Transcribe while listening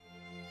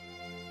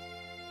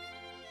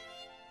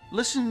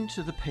Listen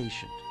to the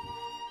patient.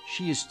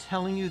 She is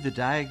telling you the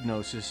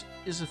diagnosis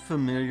is a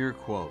familiar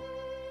quote.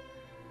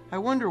 I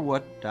wonder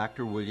what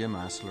Dr. William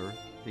Osler,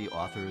 the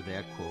author of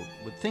that quote,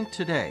 would think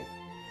today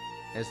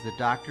as the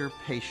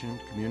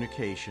doctor-patient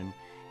communication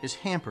is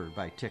hampered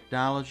by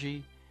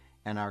technology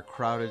and our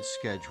crowded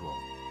schedule.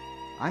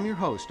 I'm your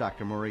host,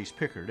 Dr. Maurice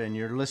Pickard, and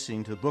you're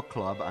listening to the Book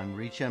Club on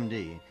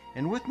ReachMD.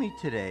 And with me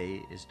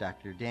today is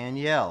Dr.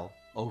 Danielle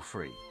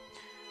Ofri,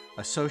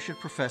 Associate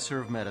Professor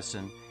of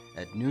Medicine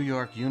at New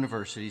York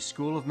University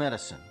School of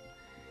Medicine,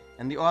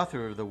 and the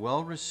author of the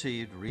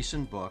well-received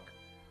recent book,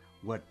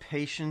 What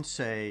Patients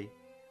Say,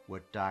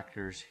 What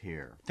Doctors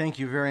Hear. Thank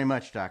you very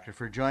much, Doctor,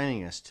 for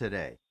joining us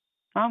today.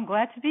 I'm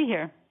glad to be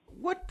here.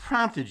 What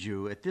prompted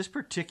you at this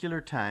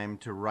particular time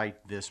to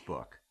write this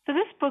book? So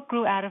this book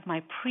grew out of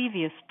my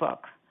previous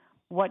book,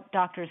 What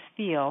Doctors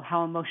Feel,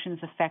 How Emotions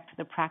Affect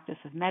the Practice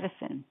of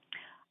Medicine.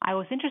 I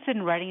was interested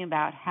in writing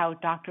about how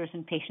doctors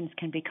and patients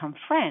can become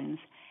friends,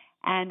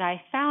 and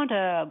I found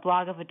a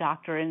blog of a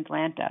doctor in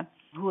Atlanta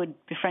who had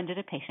befriended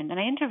a patient, and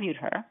I interviewed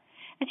her,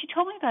 and she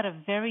told me about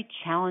a very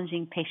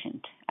challenging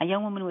patient, a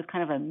young woman with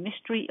kind of a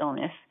mystery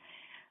illness.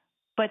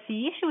 But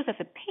the issue was that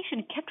the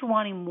patient kept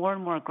wanting more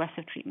and more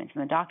aggressive treatments,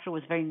 and the doctor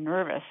was very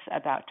nervous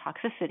about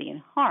toxicity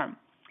and harm.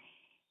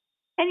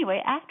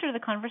 Anyway, after the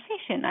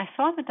conversation, I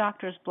saw on the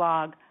doctor's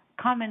blog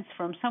comments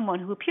from someone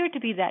who appeared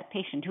to be that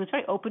patient, who was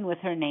very open with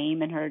her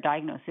name and her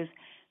diagnosis.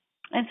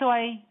 And so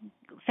I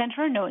sent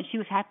her a note, and she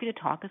was happy to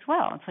talk as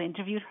well. And so I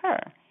interviewed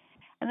her.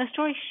 And the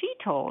story she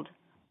told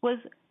was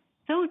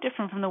so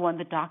different from the one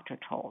the doctor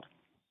told.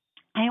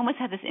 I almost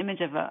had this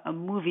image of a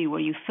movie where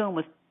you film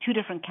with two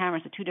different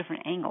cameras at two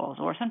different angles,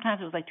 or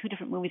sometimes it was like two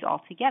different movies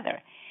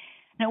altogether.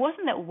 Now, it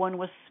wasn't that one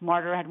was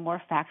smarter, had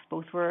more facts.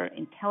 Both were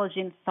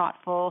intelligent,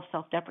 thoughtful,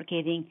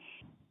 self-deprecating,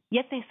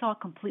 yet they saw it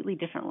completely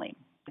differently.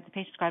 The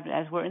patient described it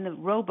as we're in the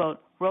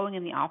rowboat rowing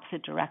in the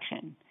opposite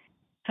direction.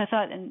 So I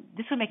thought, and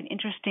this would make an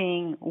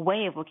interesting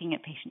way of looking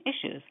at patient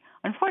issues.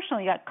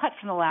 Unfortunately, it got cut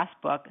from the last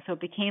book, so it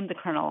became the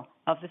kernel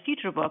of the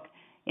future book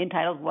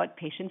entitled What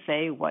Patients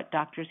Say, What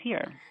Doctors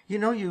Hear. You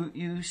know,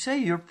 you say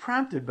you're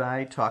prompted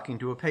by talking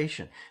to a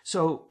patient.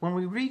 So when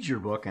we read your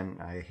book, and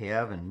I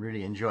have and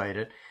really enjoyed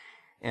it,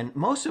 and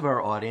most of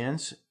our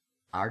audience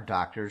are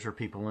doctors or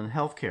people in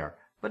healthcare.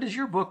 But is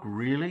your book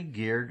really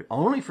geared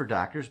only for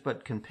doctors,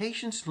 but can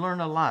patients learn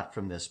a lot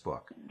from this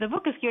book? The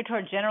book is geared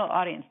toward general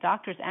audience,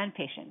 doctors and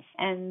patients.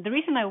 And the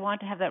reason I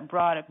want to have that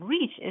broad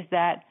reach is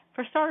that,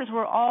 for starters,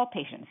 we're all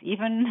patients.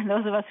 Even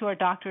those of us who are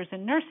doctors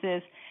and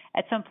nurses,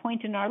 at some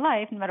point in our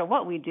life, no matter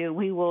what we do,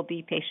 we will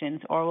be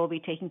patients or we'll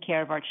be taking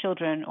care of our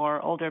children or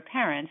older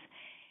parents.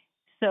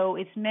 So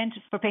it's meant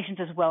for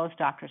patients as well as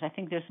doctors. I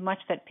think there's much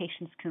that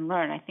patients can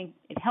learn. I think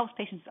it helps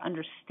patients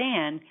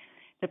understand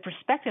the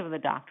perspective of the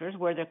doctors,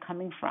 where they're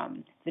coming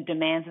from, the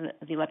demands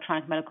of the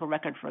electronic medical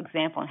record, for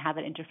example, and how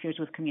that interferes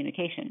with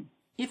communication.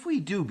 If we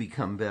do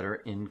become better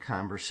in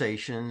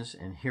conversations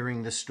and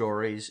hearing the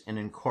stories and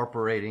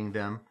incorporating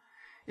them,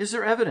 is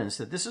there evidence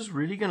that this is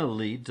really going to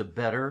lead to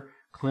better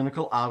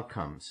clinical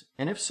outcomes?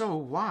 And if so,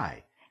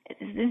 why?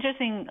 It's an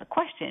interesting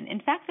question.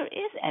 In fact, there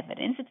is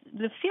evidence.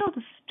 The field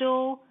is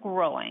still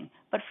growing.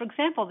 But, for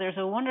example, there's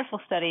a wonderful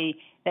study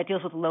that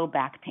deals with low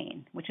back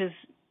pain, which is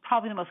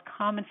probably the most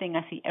common thing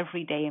I see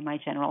every day in my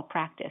general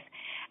practice.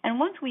 And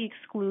once we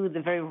exclude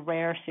the very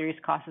rare serious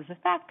causes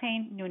of back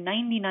pain,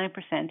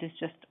 99% is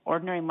just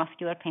ordinary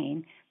muscular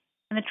pain,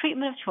 and the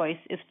treatment of choice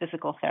is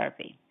physical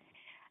therapy.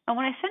 And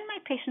when I send my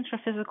patients for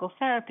physical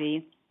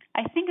therapy,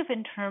 I think of it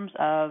in terms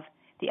of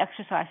the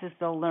exercises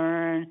they'll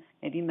learn,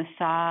 maybe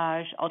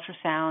massage,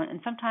 ultrasound,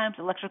 and sometimes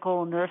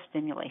electrical nerve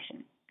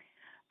stimulation.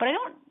 But I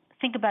don't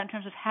think about it in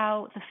terms of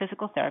how the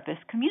physical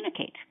therapists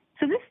communicate.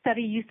 So this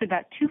study used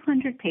about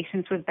 200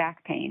 patients with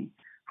back pain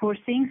who were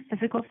seeing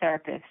physical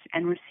therapists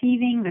and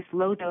receiving this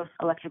low-dose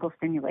electrical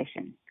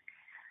stimulation.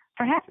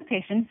 For half the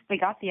patients, they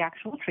got the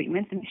actual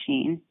treatment, the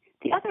machine.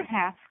 The other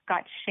half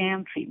got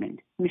sham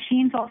treatment. The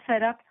machine's all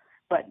set up,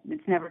 but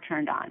it's never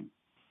turned on.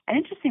 And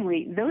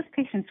interestingly, those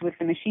patients with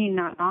the machine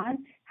not on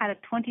had a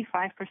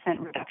 25%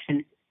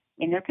 reduction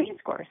in their pain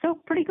score. So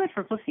pretty good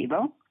for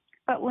placebo.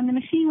 But when the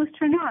machine was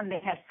turned on,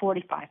 they had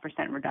 45%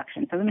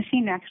 reduction. So the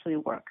machine actually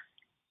works.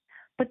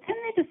 But then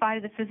they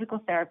divided the physical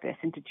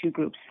therapists into two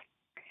groups.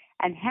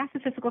 And half the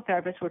physical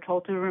therapists were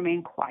told to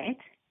remain quiet,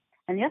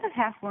 and the other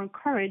half were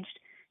encouraged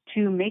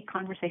to make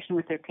conversation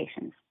with their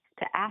patients,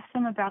 to ask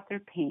them about their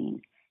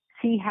pain,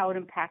 see how it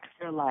impacts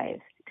their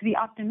lives, to be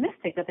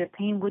optimistic that their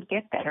pain would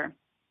get better,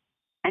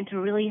 and to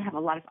really have a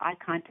lot of eye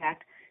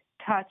contact,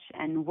 touch,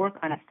 and work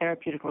on a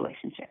therapeutic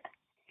relationship.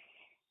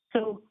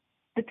 So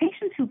the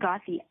patients who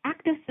got the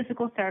active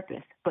physical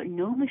therapist but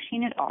no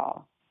machine at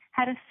all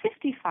had a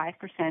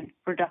 55%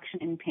 reduction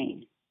in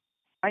pain.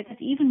 Right?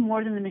 That's even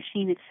more than the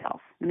machine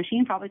itself. The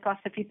machine probably cost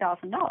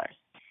 $50,000.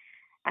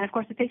 And of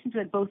course, the patients who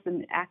had both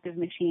the active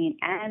machine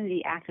and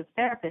the active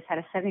therapist had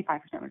a 75%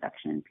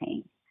 reduction in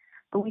pain.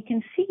 But we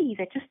can see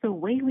that just the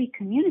way we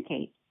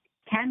communicate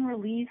can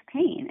relieve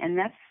pain, and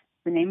that's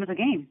the name of the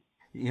game.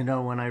 You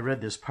know, when I read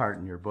this part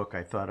in your book,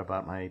 I thought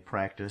about my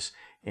practice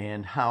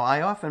and how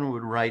I often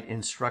would write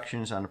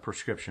instructions on a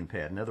prescription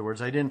pad. In other words,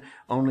 I didn't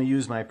only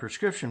use my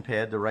prescription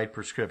pad to write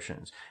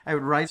prescriptions. I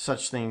would write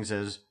such things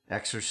as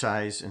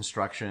exercise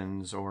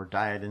instructions or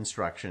diet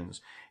instructions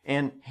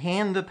and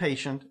hand the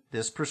patient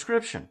this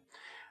prescription.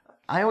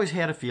 I always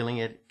had a feeling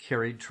it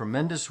carried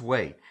tremendous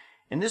weight,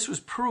 and this was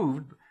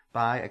proved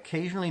by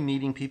occasionally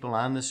meeting people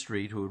on the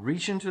street who would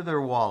reach into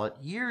their wallet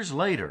years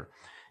later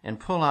and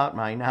pull out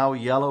my now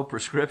yellow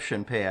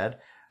prescription pad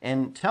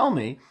and tell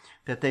me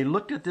that they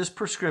looked at this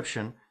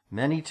prescription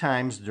many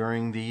times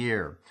during the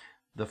year.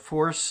 The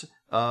force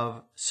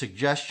of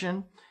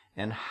suggestion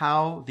and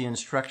how the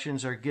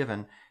instructions are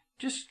given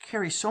just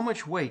carry so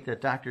much weight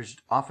that doctors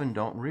often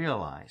don't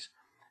realize.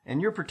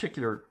 And your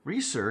particular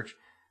research,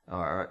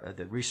 or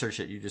the research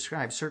that you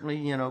described,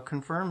 certainly,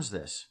 confirms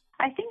this.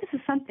 I think this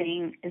is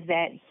something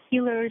that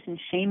healers and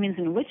shamans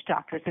and witch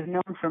doctors have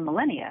known for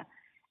millennia.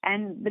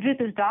 And the truth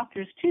is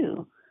doctors,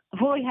 too.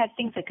 Before we had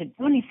things that could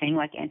do anything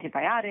like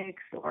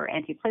antibiotics or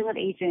antiplatelet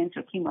agents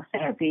or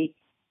chemotherapy,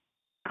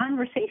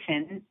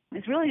 conversation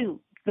is really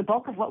the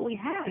bulk of what we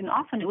had, and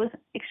often it was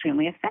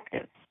extremely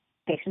effective.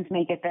 Patients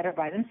may get better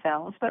by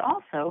themselves, but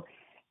also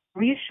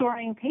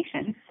reassuring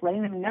patients,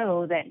 letting them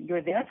know that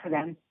you're there for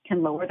them,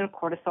 can lower their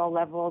cortisol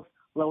levels,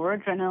 lower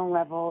adrenaline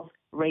levels,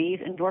 raise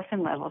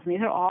endorphin levels. And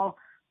these are all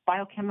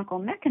biochemical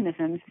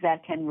mechanisms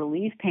that can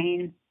relieve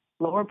pain,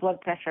 lower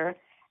blood pressure,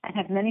 and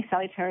have many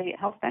salutary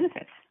health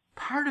benefits.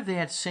 Part of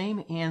that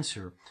same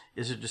answer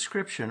is a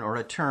description or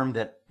a term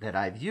that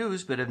I've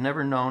used but have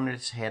never known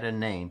it's had a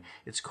name.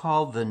 It's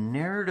called the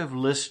narrative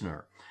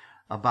listener,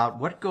 about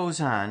what goes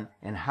on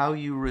and how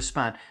you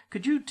respond.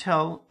 Could you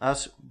tell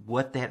us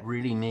what that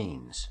really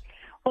means?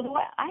 Well, the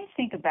way I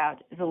think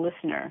about the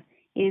listener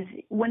is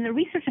when the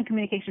research and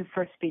communication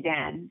first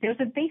began, there was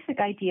a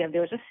basic idea.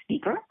 There was a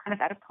speaker kind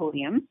of at a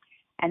podium,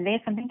 and they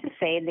had something to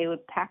say, and they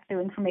would pack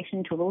their information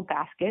into a little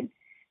basket,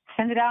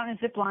 send it out in a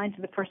zip line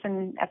to the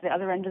person at the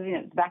other end of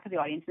the back of the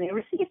audience, and they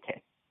received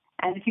it.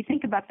 And if you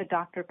think about the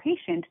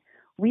doctor-patient,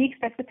 we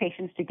expect the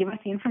patients to give us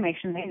the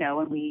information they know,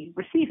 and we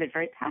receive it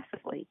very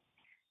passively.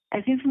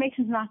 As the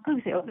information is not good,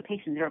 we say, oh, the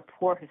patient, they're a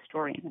poor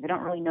historian. They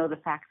don't really know the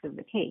facts of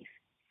the case.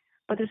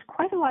 But there's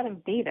quite a lot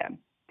of data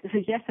to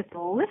suggest that the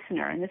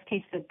listener, in this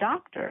case the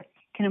doctor,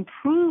 can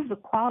improve the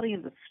quality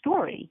of the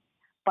story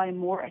by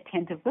more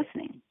attentive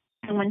listening.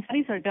 And when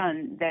studies are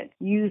done that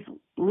use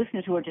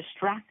listeners who are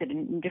distracted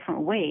in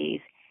different ways,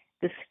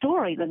 the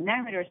story the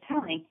narrator is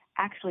telling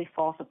actually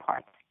falls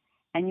apart.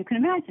 And you can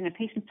imagine a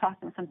patient talking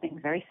about something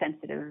very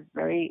sensitive,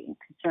 very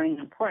concerning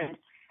and important,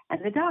 and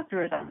the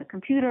doctor is on the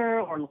computer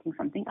or looking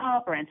something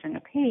up or answering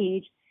a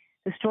page,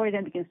 the story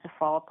then begins to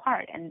fall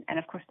apart. And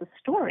of course, the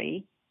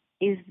story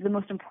is the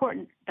most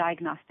important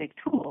diagnostic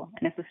tool.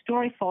 And if the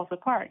story falls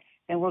apart,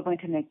 then we're going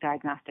to make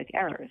diagnostic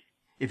errors.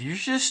 If you're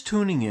just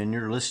tuning in,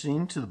 you're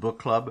listening to the book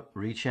club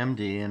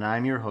ReachMD, and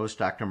I'm your host,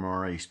 Dr.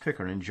 Maurice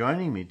Pickard. And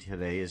joining me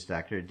today is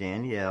Dr.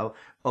 Danielle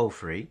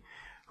Ofri,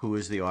 who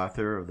is the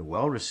author of the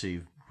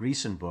well-received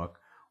recent book,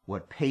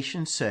 What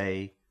Patients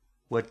Say,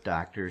 What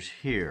Doctors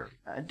Hear.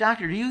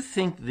 Doctor, do you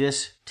think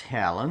this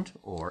talent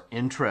or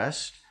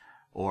interest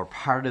or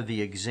part of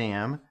the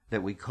exam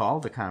that we call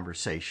the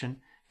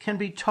conversation can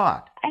be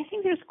taught? I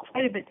think there's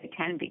quite a bit that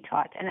can be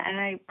taught. And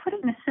I put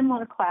it in a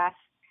similar class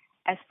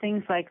as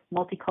things like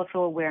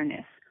multicultural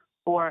awareness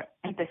or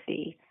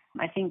empathy.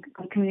 I think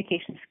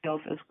communication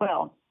skills as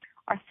well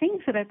are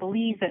things that I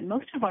believe that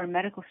most of our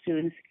medical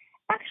students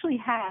actually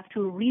have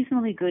to a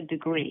reasonably good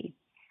degree.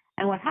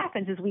 And what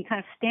happens is we kind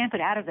of stamp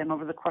it out of them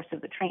over the course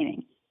of the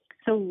training.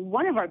 So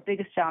one of our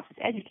biggest jobs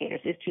as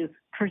educators is to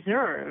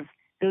preserve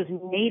those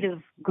native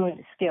good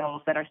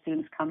skills that our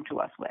students come to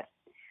us with.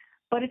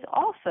 But it's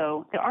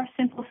also, there are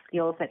simple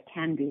skills that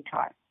can be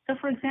taught. So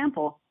for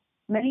example,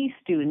 many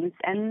students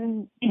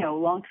and,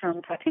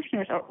 long-term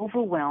practitioners are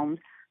overwhelmed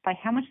by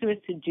how much there is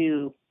to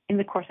do in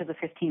the course of a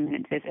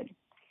 15-minute visit.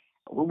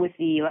 With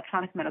the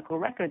electronic medical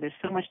record, there's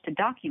so much to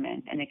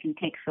document, and it can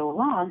take so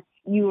long,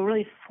 you are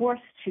really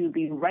forced to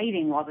be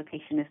writing while the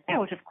patient is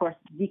there, which, of course,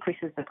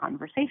 decreases the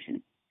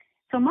conversation.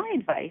 So my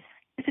advice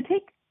is to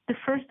take the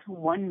first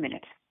 1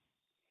 minute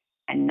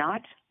and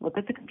not look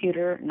at the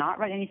computer, not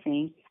write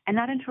anything, and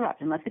not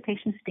interrupt, and let the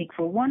patient speak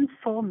for 1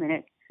 full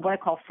minute, what I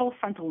call full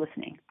frontal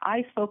listening,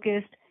 eyes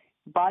focused,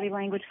 body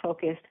language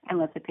focused, and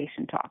let the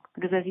patient talk.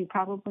 Because as you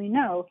probably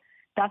know,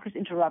 doctors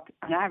interrupt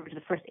on average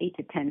the first 8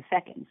 to 10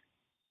 seconds.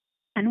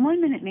 And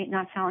 1 minute may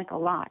not sound like a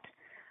lot,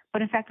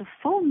 but in fact, a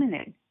full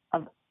minute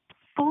of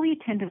fully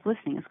attentive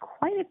listening is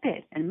quite a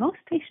bit, and most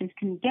patients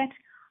can get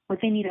what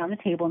they need on the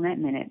table in that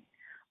minute.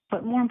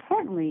 But more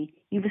importantly,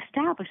 you've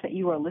established that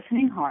you are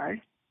listening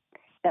hard,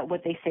 that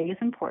what they say is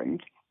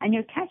important, and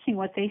you're catching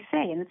what they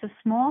say. And it's a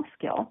small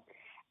skill,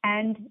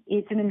 and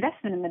it's an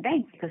investment in the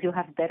bank because you'll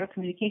have better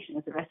communication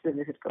as the rest of the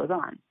visit goes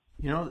on.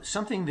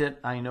 Something that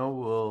I know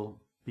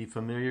will be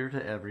familiar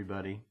to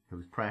everybody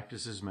who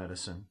practices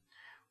medicine.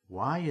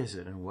 Why is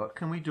it, and what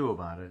can we do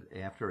about it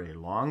after a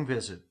long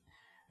visit?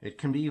 It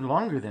can be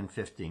longer than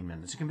 15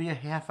 minutes. It can be a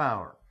half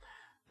hour.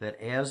 that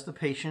as the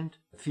patient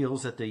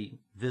feels that the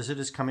visit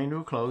is coming to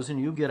a close and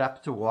you get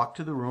up to walk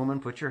to the room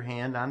and put your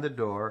hand on the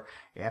door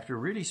after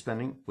really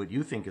spending what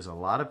you think is a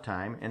lot of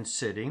time and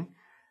sitting,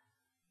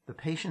 the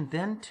patient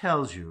then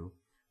tells you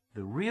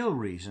the real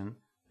reason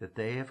that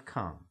they have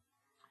come.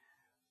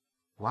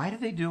 Why do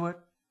they do it?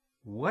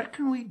 What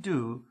can we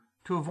do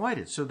to avoid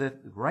it so that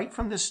right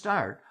from the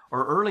start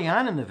or early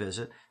on in the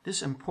visit,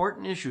 this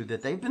important issue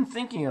that they've been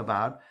thinking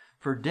about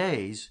for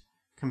days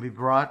can be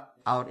brought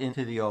out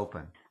into the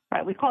open?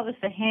 Right. We call this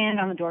the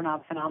hand on the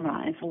doorknob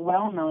phenomenon. It's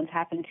well known. It's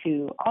happened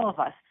to all of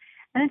us.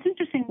 And it's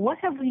interesting, what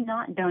have we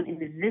not done in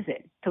the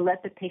visit to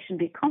let the patient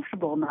be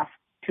comfortable enough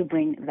to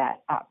bring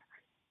that up?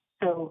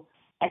 So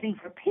I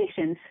think for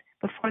patients,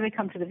 before they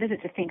come to the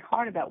visit, to think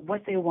hard about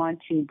what they want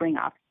to bring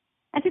up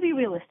and to be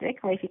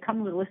realistic, right? If you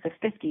come with a list of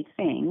 50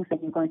 things, then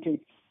you're going to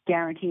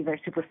guarantee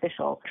very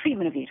superficial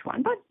treatment of each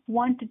one. But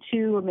 1 to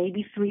 2 or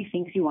maybe 3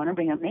 things you want to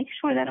bring up, make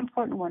sure that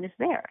important one is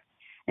there.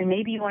 And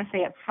maybe you want to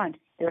say up front,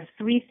 there are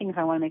 3 things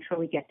I want to make sure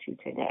we get to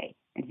today,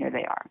 and here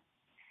they are.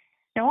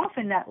 Now,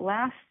 often that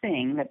last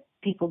thing that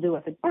people do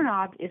at the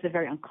doorknob is a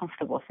very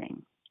uncomfortable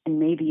thing, and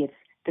maybe it's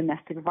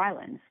domestic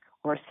violence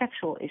or a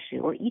sexual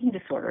issue or eating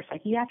disorder,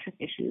 psychiatric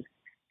issues,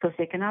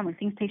 socioeconomic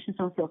things patients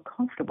don't feel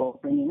comfortable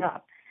bringing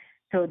up.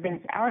 So then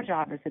it's our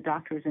job as the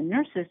doctors and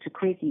nurses to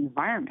create the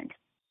environment.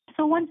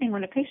 So one thing,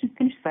 when a patient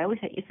finishes, I always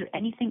say, is there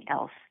anything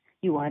else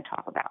you want to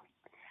talk about?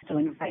 So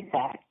invite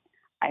that.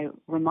 I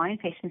remind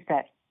patients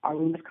that our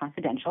room is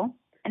confidential.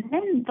 And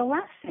then the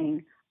last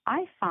thing,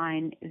 I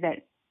find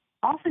that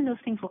often those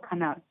things will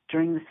come out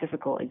during the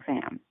physical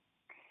exam.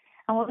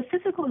 And while the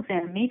physical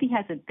exam maybe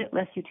has a bit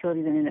less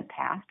utility than in the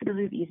past because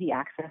we have easy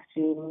access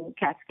to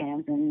CAT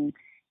scans and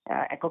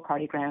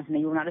echocardiograms,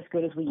 maybe we're not as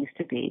good as we used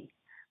to be.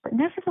 But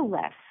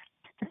nevertheless,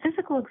 the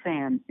physical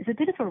exam is a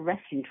bit of a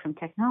refuge from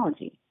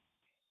technology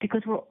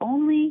because we're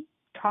only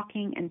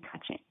talking and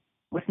touching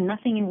with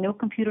nothing and no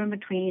computer in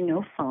between,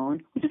 no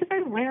phone, which is a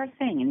very rare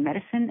thing in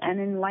medicine and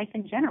in life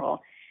in general,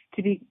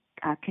 to be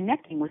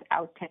connecting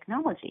without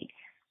technology.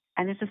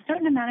 And there's a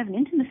certain amount of an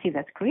intimacy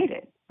that's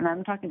created. And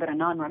I'm talking about a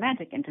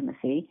non-romantic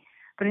intimacy,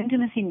 but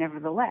intimacy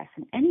nevertheless.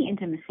 And any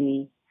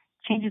intimacy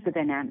changes the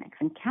dynamics.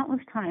 And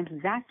countless times,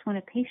 that's when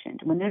a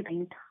patient, when they're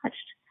being touched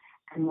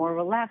and more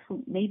relaxed,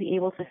 may be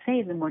able to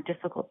say the more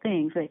difficult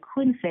things they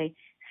couldn't say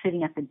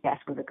sitting at the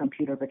desk with a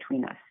computer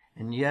between us.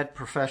 And yet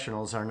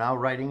professionals are now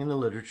writing in the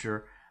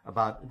literature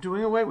about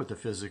doing away with the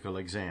physical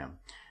exam.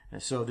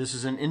 And so this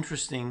is an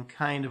interesting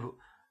kind of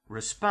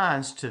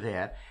response to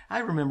that. I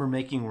remember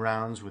making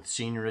rounds with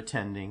senior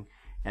attending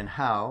and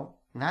how,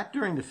 not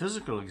during the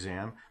physical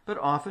exam, but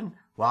often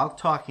while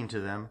talking to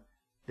them,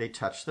 they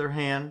touch their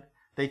hand,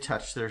 they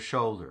touch their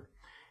shoulder,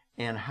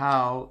 and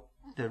how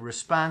the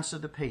response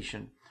of the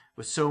patient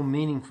was so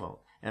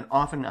meaningful. And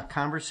often a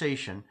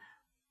conversation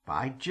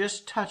by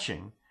just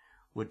touching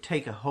would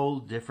take a whole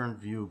different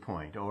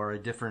viewpoint or a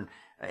different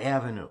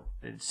avenue.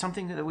 It's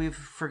something that we've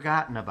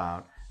forgotten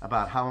about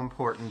how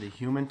important the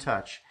human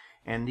touch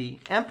and the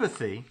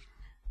empathy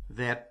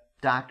that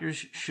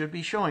doctors should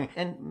be showing.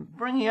 And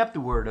bringing up the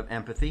word of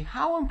empathy,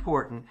 how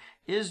important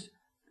is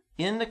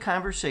in the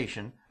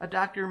conversation a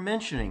doctor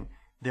mentioning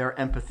their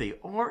empathy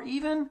or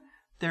even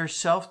their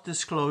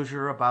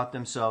self-disclosure about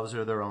themselves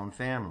or their own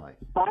family?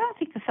 Well, I don't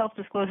think the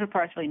self-disclosure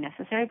part is really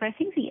necessary, but I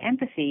think the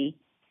empathy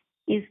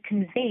is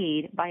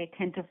conveyed by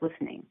attentive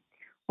listening.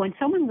 When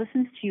someone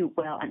listens to you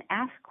well and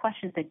asks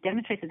questions that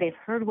demonstrate that they've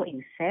heard what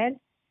you said,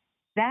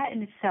 that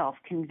in itself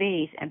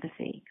conveys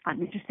empathy.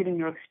 I'm interested in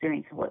your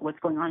experience, what's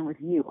going on with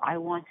you. I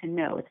want to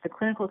know. It's the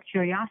clinical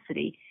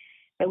curiosity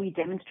that we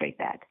demonstrate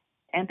that.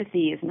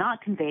 Empathy is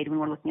not conveyed when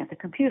we're looking at the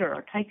computer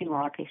or typing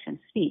while our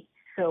patients speak.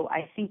 So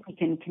I think we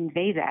can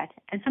convey that.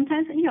 And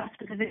sometimes,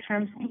 specific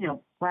terms,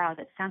 wow,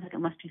 that sounds like it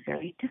must be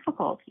very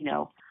difficult.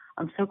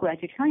 I'm so glad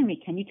you're telling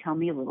me. Can you tell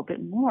me a little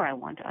bit more? I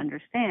want to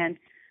understand.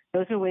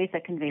 Those are ways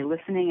that convey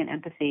listening and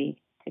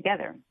empathy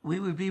together. We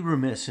would be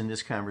remiss in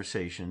this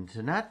conversation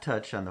to not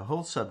touch on the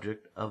whole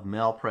subject of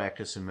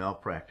malpractice and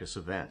malpractice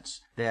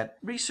events. That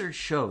research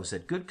shows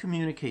that good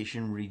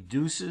communication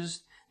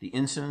reduces the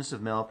incidence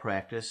of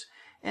malpractice,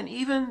 and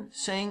even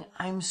saying,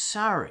 I'm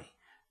sorry,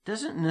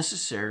 doesn't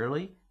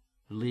necessarily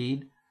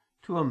lead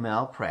to a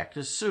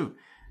malpractice suit.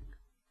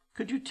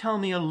 Could you tell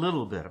me a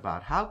little bit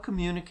about how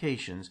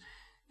communications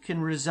can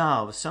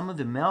resolve some of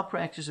the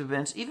malpractice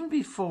events even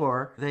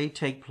before they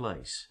take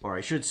place? Or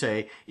I should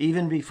say,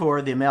 even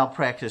before the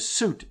malpractice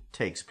suit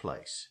takes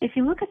place. If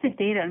you look at the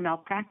data on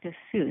malpractice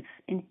suits,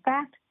 in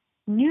fact,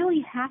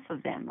 nearly half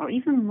of them, or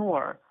even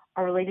more,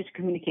 are related to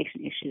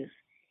communication issues.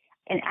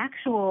 An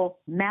actual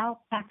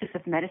malpractice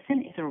of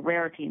medicine is a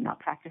rarity in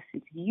malpractice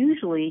suits.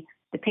 Usually,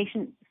 the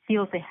patient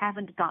feels they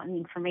haven't gotten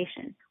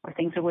information or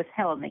things are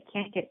withheld and they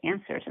can't get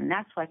answers, and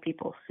that's why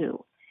people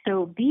sue.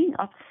 So being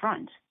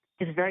upfront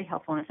is very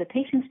helpful. And as a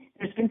patient,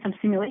 there's been some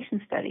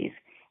simulation studies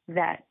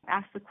that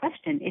ask the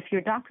question, if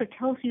your doctor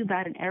tells you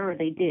about an error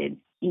they did,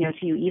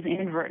 to you even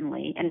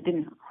inadvertently, and it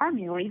didn't harm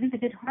you, or even if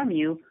it did harm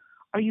you,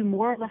 are you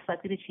more or less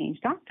likely to change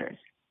doctors?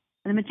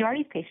 And the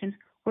majority of patients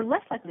were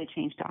less likely to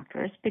change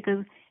doctors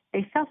because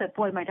they felt that,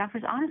 boy, my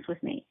doctor's honest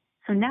with me.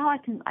 So now I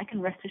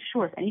can rest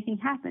assured if anything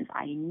happens,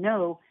 I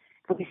know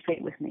they'll be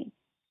straight with me.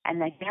 And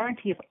that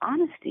guarantee of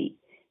honesty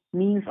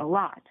means a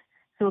lot.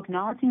 So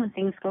acknowledging when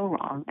things go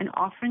wrong and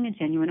offering a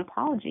genuine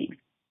apology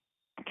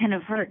can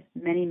avert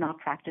many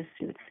malpractice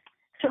suits.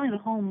 Certainly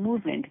the whole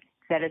movement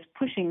that is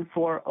pushing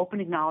for open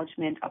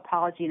acknowledgement,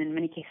 apology, and in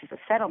many cases a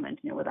settlement,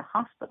 with a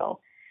hospital,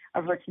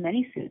 averts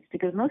many suits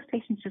because most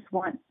patients just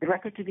want the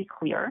record to be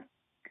clear.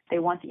 They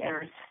want the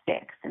errors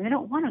fixed, and they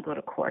don't want to go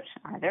to court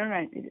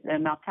either. The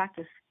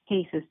malpractice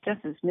case is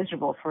just as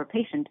miserable for a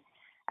patient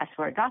as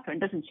for a doctor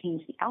and doesn't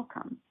change the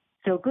outcome.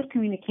 So good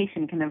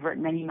communication can avert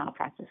many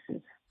malpractice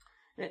suits.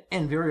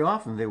 And very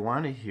often they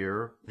want to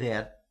hear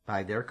that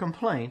by their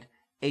complaint,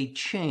 a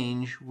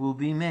change will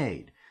be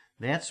made.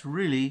 That's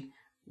really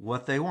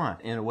what they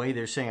want. In a way,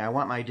 they're saying, I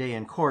want my day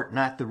in court,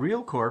 not the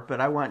real court, but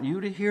I want you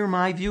to hear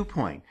my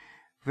viewpoint.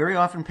 Very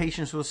often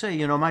patients will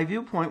say, my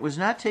viewpoint was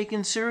not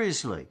taken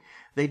seriously.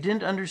 They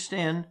didn't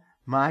understand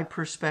my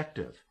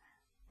perspective.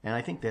 And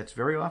I think that's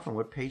very often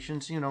what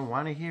patients,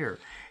 want to hear.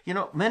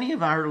 Many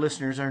of our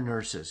listeners are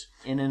nurses.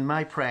 And in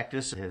my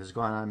practice, it has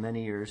gone on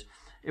many years,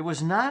 it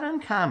was not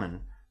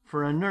uncommon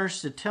for a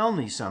nurse to tell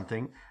me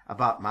something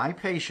about my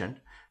patient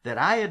that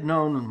I had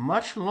known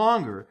much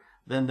longer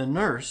than the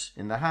nurse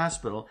in the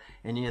hospital,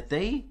 and yet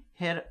they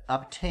had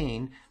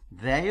obtained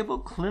valuable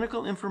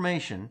clinical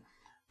information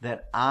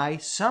that I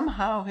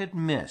somehow had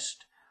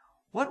missed.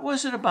 What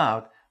was it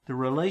about the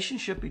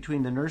relationship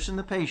between the nurse and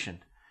the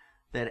patient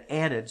that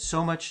added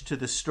so much to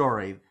the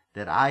story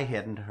that I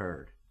hadn't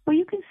heard? Well,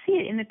 you can see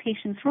it in the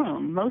patient's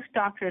room. Most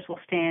doctors will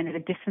stand at a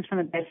distance from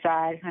the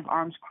bedside, have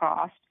arms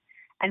crossed,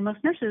 and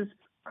most nurses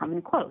come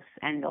in close,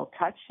 and they'll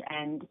touch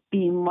and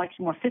be much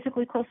more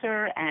physically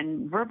closer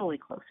and verbally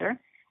closer.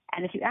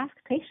 And if you ask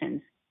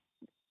patients,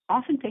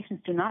 often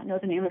patients do not know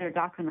the name of their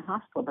doctor in the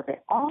hospital, but they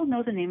all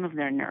know the name of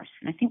their nurse.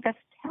 And I think that's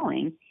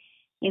telling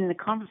in the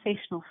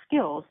conversational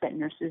skills that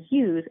nurses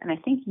use, and I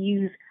think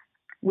use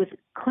with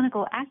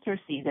clinical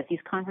accuracy, that these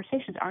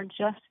conversations aren't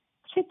just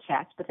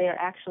chit-chats, but they are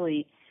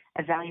actually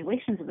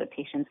evaluations of the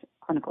patient's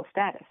clinical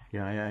status.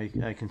 Yeah,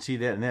 I can see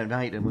that. And that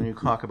night, and when you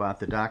talk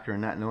about the doctor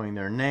and not knowing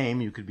their name,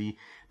 you could be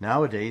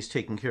nowadays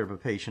taking care of a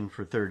patient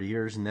for 30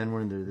 years, and then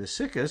when they're the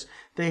sickest,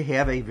 they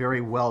have a very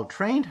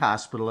well-trained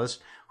hospitalist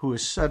who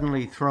is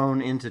suddenly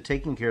thrown into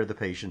taking care of the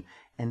patient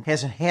and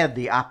hasn't had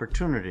the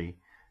opportunity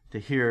to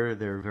hear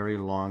their very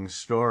long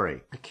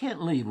story. I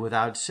can't leave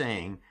without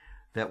saying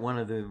that one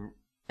of the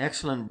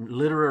excellent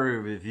literary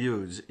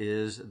reviews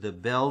is the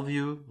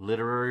Bellevue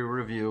Literary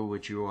Review,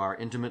 which you are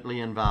intimately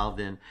involved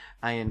in.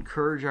 I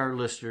encourage our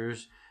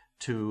listeners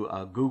to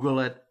Google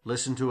it,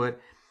 listen to it.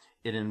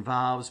 It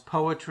involves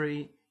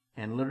poetry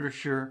and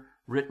literature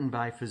written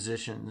by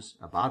physicians,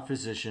 about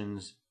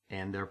physicians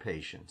and their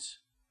patients.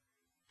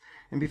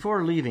 And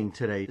before leaving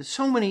today,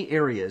 so many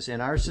areas in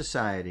our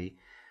society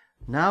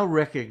now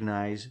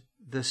recognize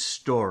the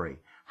story,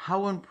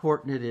 how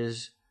important it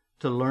is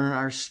to learn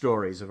our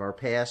stories of our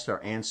past,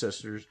 our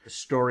ancestors.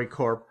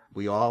 StoryCorps,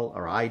 we all,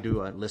 or I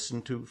do,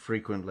 listen to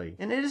frequently.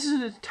 And it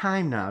isn't a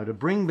time now to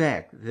bring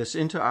back this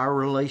into our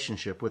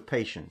relationship with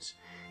patients.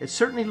 It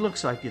certainly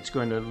looks like it's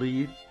going to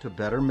lead to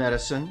better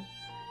medicine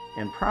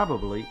and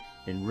probably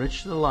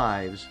enrich the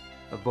lives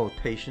of both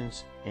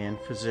patients and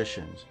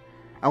physicians.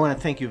 I want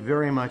to thank you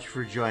very much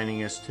for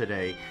joining us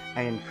today.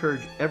 I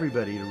encourage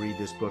everybody to read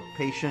this book,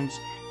 Patients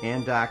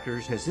and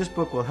Doctors, as this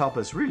book will help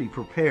us really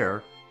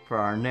prepare for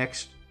our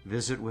next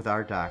visit with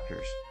our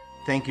doctors.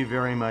 Thank you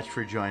very much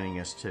for joining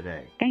us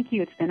today. Thank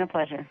you. It's been a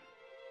pleasure.